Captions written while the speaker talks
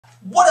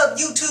What up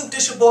YouTube,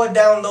 this your boy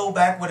Download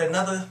back with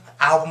another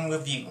album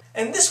review.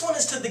 And this one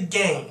is to The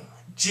Game,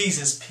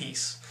 Jesus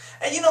Piece.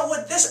 And you know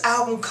what, this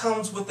album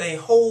comes with a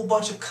whole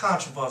bunch of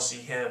controversy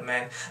here,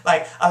 man.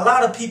 Like, a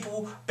lot of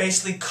people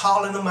basically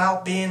calling them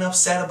out, being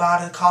upset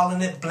about it,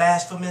 calling it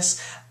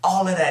blasphemous,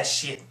 all of that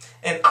shit.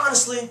 And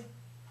honestly,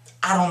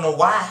 I don't know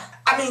why.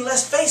 I mean,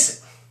 let's face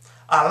it,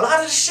 a lot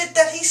of the shit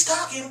that he's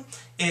talking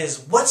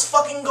is what's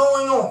fucking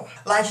going on.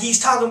 Like, he's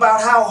talking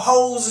about how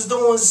hoes is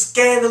doing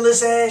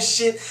scandalous ass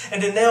shit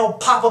and then they'll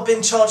pop up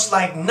in church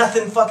like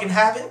nothing fucking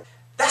happened.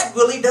 That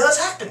really does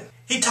happen.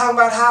 He talking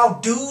about how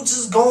dudes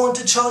is going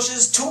to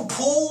churches to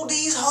pull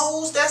these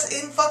hoes that's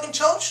in fucking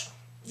church.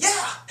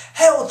 Yeah.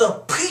 Hell,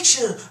 the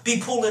preacher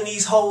be pulling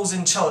these hoes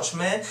in church,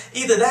 man.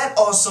 Either that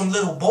or some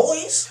little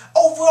boys.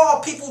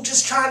 Overall, people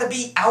just trying to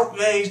be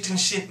outraged and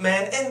shit,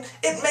 man. And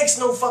it makes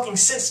no fucking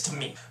sense to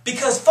me.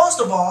 Because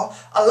first of all,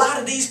 a lot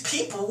of these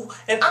people,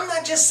 and I'm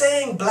not just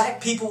saying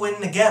black people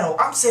in the ghetto,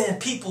 I'm saying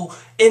people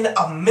in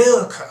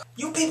America.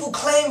 You people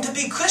claim to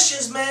be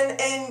Christians, man,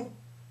 and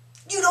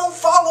you don't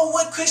follow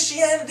what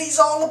Christianity's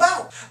all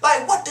about.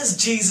 Like, what does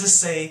Jesus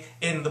say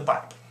in the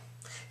Bible?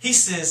 He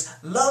says,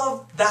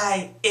 love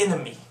thy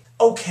enemy.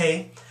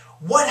 Okay,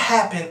 what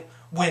happened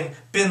when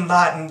Bin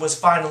Laden was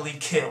finally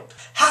killed?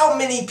 How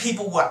many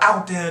people were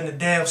out there in the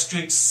damn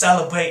streets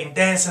celebrating,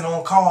 dancing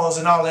on cars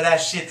and all of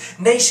that shit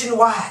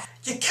nationwide?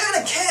 You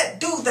kind of can't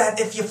do that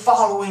if you're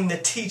following the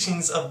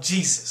teachings of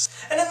Jesus.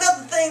 And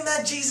another thing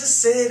that Jesus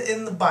said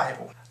in the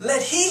Bible,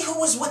 let he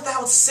who is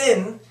without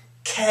sin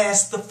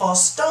cast the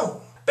first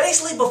stone.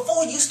 Basically,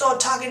 before you start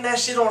talking that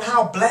shit on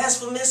how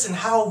blasphemous and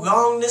how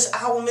wrong this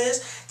album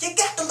is, you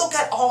got to look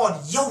at all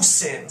your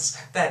sins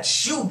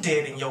that you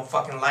did in your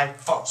fucking life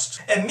first.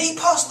 And me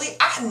personally,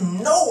 I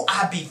know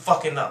I be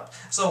fucking up.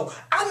 So,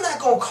 I'm not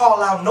gonna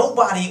call out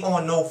nobody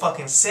on no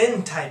fucking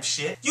sin type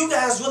shit. You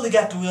guys really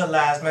got to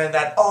realize, man,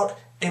 that art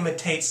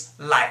imitates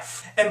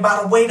life. And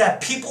by the way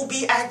that people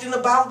be acting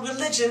about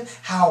religion,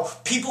 how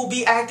people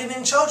be acting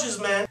in churches,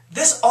 man,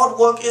 this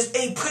artwork is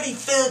a pretty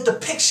fair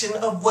depiction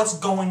of what's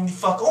going the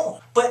fuck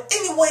on. But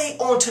anyway,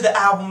 on to the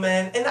album,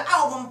 man. And the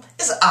album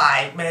is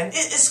alright, man.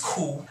 It's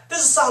cool.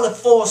 There's a solid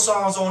 4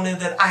 songs on there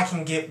that I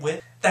can get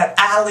with. That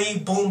Ali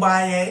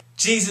Boombaye,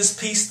 Jesus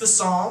Piece the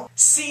song,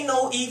 See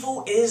No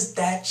Evil is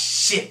that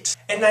shit.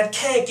 And that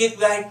Can't Get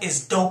Right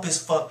is dope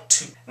as fuck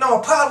too. Now,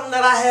 a problem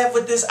that I have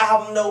with this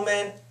album though,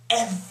 man,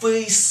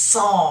 every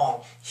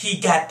song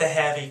he got to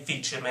have a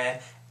feature, man.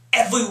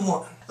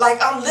 Everyone. Like,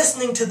 I'm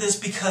listening to this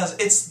because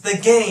it's The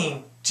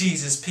Game,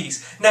 Jesus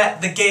Piece,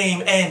 not The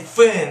Game and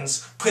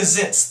Friends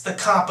presents the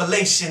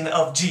compilation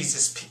of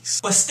Jesus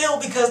Piece. But still,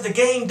 because The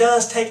Game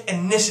does take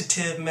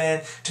initiative,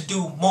 man, to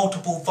do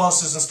multiple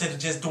verses instead of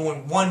just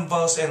doing one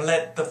verse and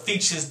let the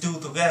features do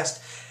the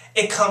rest,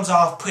 it comes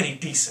off pretty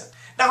decent.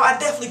 Now, I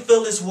definitely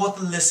feel it's worth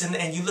a listen,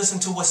 and you listen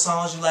to what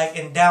songs you like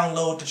and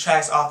download the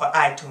tracks off of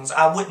iTunes.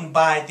 I wouldn't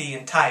buy the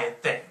entire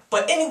thing.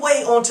 But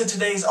anyway, on to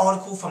today's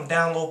article from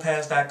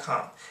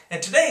DownloadPass.com.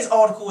 And today's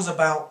article is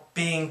about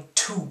being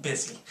too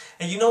busy.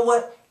 And you know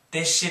what?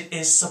 This shit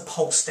is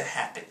supposed to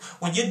happen.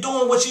 When you're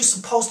doing what you're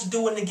supposed to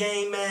do in the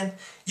game, man,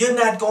 you're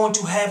not going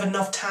to have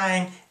enough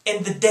time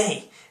in the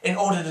day in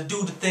order to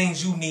do the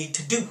things you need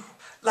to do.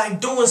 Like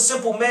doing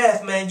simple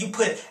math, man, you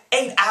put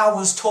 8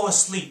 hours towards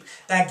sleep.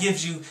 That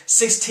gives you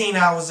 16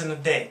 hours in a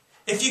day.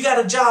 If you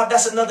got a job,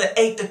 that's another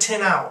 8 to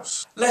 10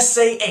 hours. Let's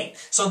say 8.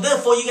 So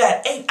therefore, you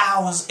got 8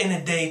 hours in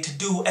a day to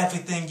do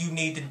everything you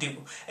need to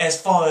do.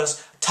 As far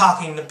as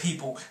talking to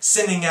people,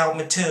 sending out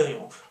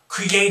material,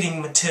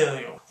 creating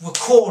material,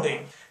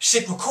 recording.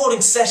 Shit,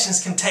 recording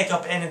sessions can take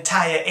up an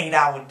entire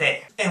 8-hour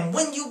day. And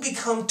when you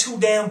become too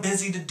damn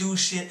busy to do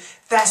shit,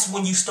 that's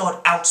when you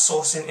start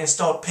outsourcing and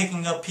start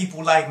picking up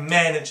people like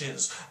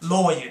managers,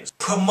 lawyers,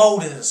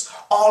 promoters,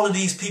 all of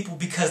these people,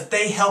 because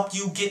they help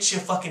you get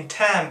your fucking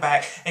time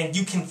back and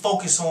you can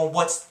focus on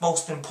what's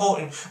most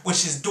important,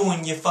 which is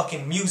doing your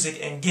fucking music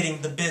and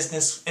getting the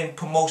business and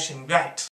promotion right.